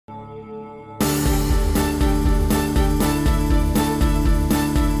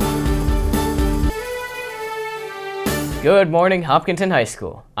Good morning, Hopkinton High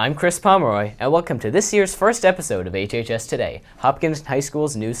School. I'm Chris Pomeroy, and welcome to this year's first episode of HHS Today, Hopkinton High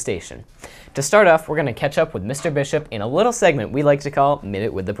School's news station. To start off, we're going to catch up with Mr. Bishop in a little segment we like to call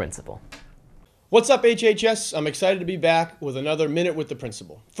Minute with the Principal. What's up, HHS? I'm excited to be back with another Minute with the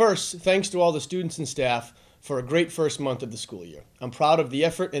Principal. First, thanks to all the students and staff for a great first month of the school year. I'm proud of the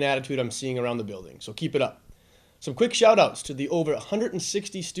effort and attitude I'm seeing around the building, so keep it up. Some quick shout-outs to the over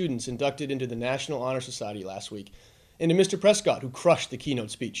 160 students inducted into the National Honor Society last week, and to Mr. Prescott, who crushed the keynote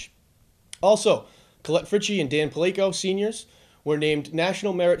speech. Also, Colette Fritchie and Dan Paleko, seniors, were named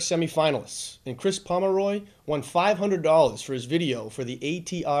National Merit semifinalists, and Chris Pomeroy won $500 for his video for the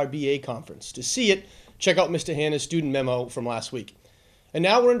ATRBA conference. To see it, check out Mr. Hanna's student memo from last week. And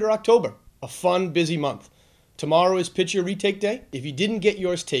now we're into October, a fun, busy month. Tomorrow is Picture Retake Day. If you didn't get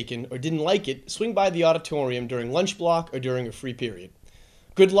yours taken or didn't like it, swing by the auditorium during lunch block or during a free period.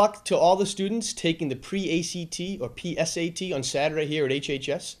 Good luck to all the students taking the pre-ACT or PSAT on Saturday here at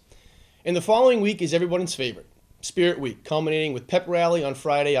HHS. And the following week is everyone's favorite, Spirit Week, culminating with Pep Rally on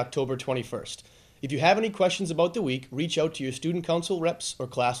Friday, October 21st. If you have any questions about the week, reach out to your student council reps or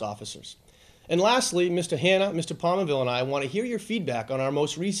class officers. And lastly, Mr. Hanna, Mr. Palmerville, and I want to hear your feedback on our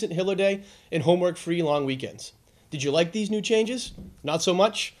most recent Hiller Day and homework-free long weekends. Did you like these new changes? Not so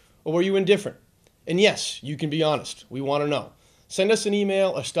much? Or were you indifferent? And yes, you can be honest. We want to know. Send us an email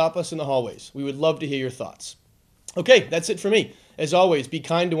or stop us in the hallways. We would love to hear your thoughts. Okay, that's it for me. As always, be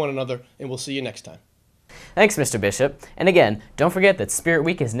kind to one another, and we'll see you next time. Thanks, Mr. Bishop. And again, don't forget that Spirit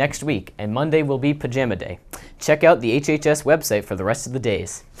Week is next week, and Monday will be Pajama Day. Check out the HHS website for the rest of the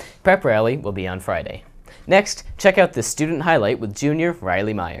days. Prep Rally will be on Friday. Next, check out this student highlight with junior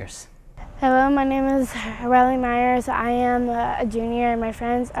Riley Myers. Hello, my name is Riley Myers. I am a junior, and my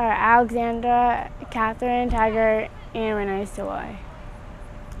friends are Alexandra, Catherine, Tiger, and Renee Savoy.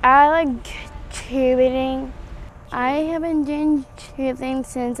 I like cheerleading. I have been doing cheerleading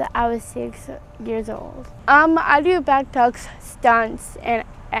since I was 6 years old. I do back tucks, stunts, and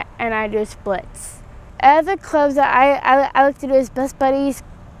I do splits. Other clubs that I like to do is Best Buddies,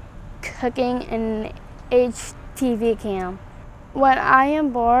 cooking, and HTV cam. When I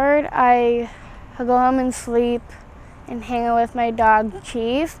am bored, I go home and sleep and hang out with my dog,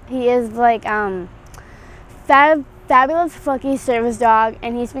 Chief. He is like fabulous, fluffy service dog,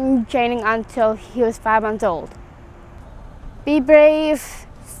 and he's been training until he was 5 months old. Be brave,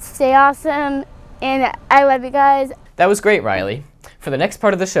 stay awesome, and I love you guys. That was great, Riley. For the next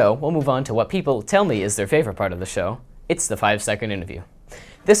part of the show, we'll move on to what people tell me is their favorite part of the show. It's the 5-second interview.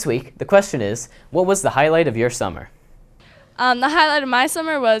 This week, the question is, what was the highlight of your summer? The highlight of my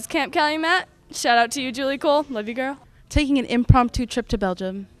summer was Camp Calumet. Shout out to you, Julie Cole. Love you, girl. Taking an impromptu trip to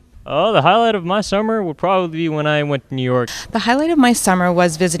Belgium. Oh, the highlight of my summer would probably be when I went to New York. The highlight of my summer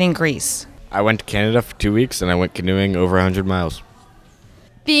was visiting Greece. I went to Canada for 2 weeks, and I went canoeing over 100 miles.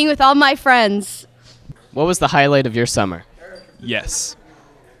 Being with all my friends. What was the highlight of your summer? Yes.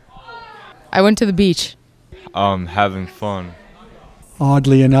 I went to the beach. Having fun.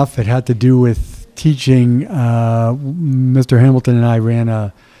 Oddly enough, it had to do with teaching. Mr. Hamilton and I ran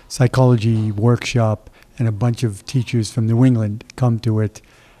a psychology workshop, and a bunch of teachers from New England come to it.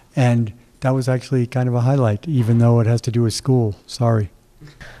 And that was actually kind of a highlight, even though it has to do with school. Sorry.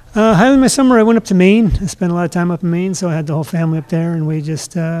 Highlight of my summer, I went up to Maine. I spent a lot of time up in Maine, so I had the whole family up there, and we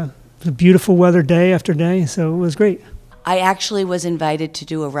just, it was a beautiful weather day after day, so it was great. I actually was invited to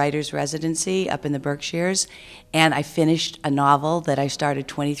do a writer's residency up in the Berkshires, and I finished a novel that I started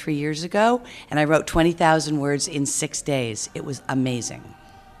 23 years ago, and I wrote 20,000 words in 6 days. It was amazing.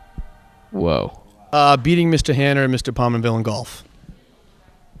 Whoa. Beating Mr. Hanna and Mr. Palmerville in golf.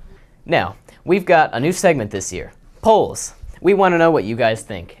 Now, we've got a new segment this year, polls. We want to know what you guys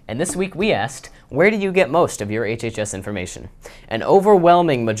think, and this week we asked, where do you get most of your HHS information? An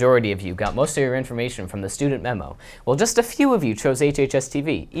overwhelming majority of you got most of your information from the student memo, while just a few of you chose HHS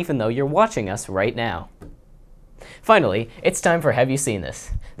TV, even though you're watching us right now. Finally, it's time for Have You Seen This?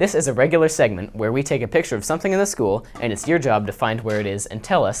 This is a regular segment where we take a picture of something in the school, and it's your job to find where it is and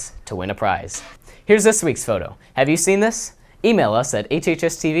tell us to win a prize. Here's this week's photo. Have you seen this? Email us at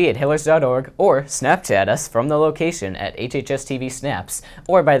hhstv@hillers.org or Snapchat us from the location at hhstvsnaps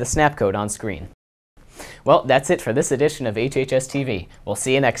or by the snap code on screen. Well, that's it for this edition of HHS TV. We'll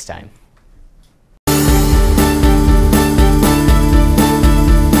see you next time.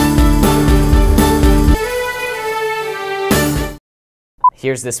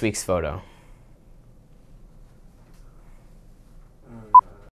 Here's this week's photo.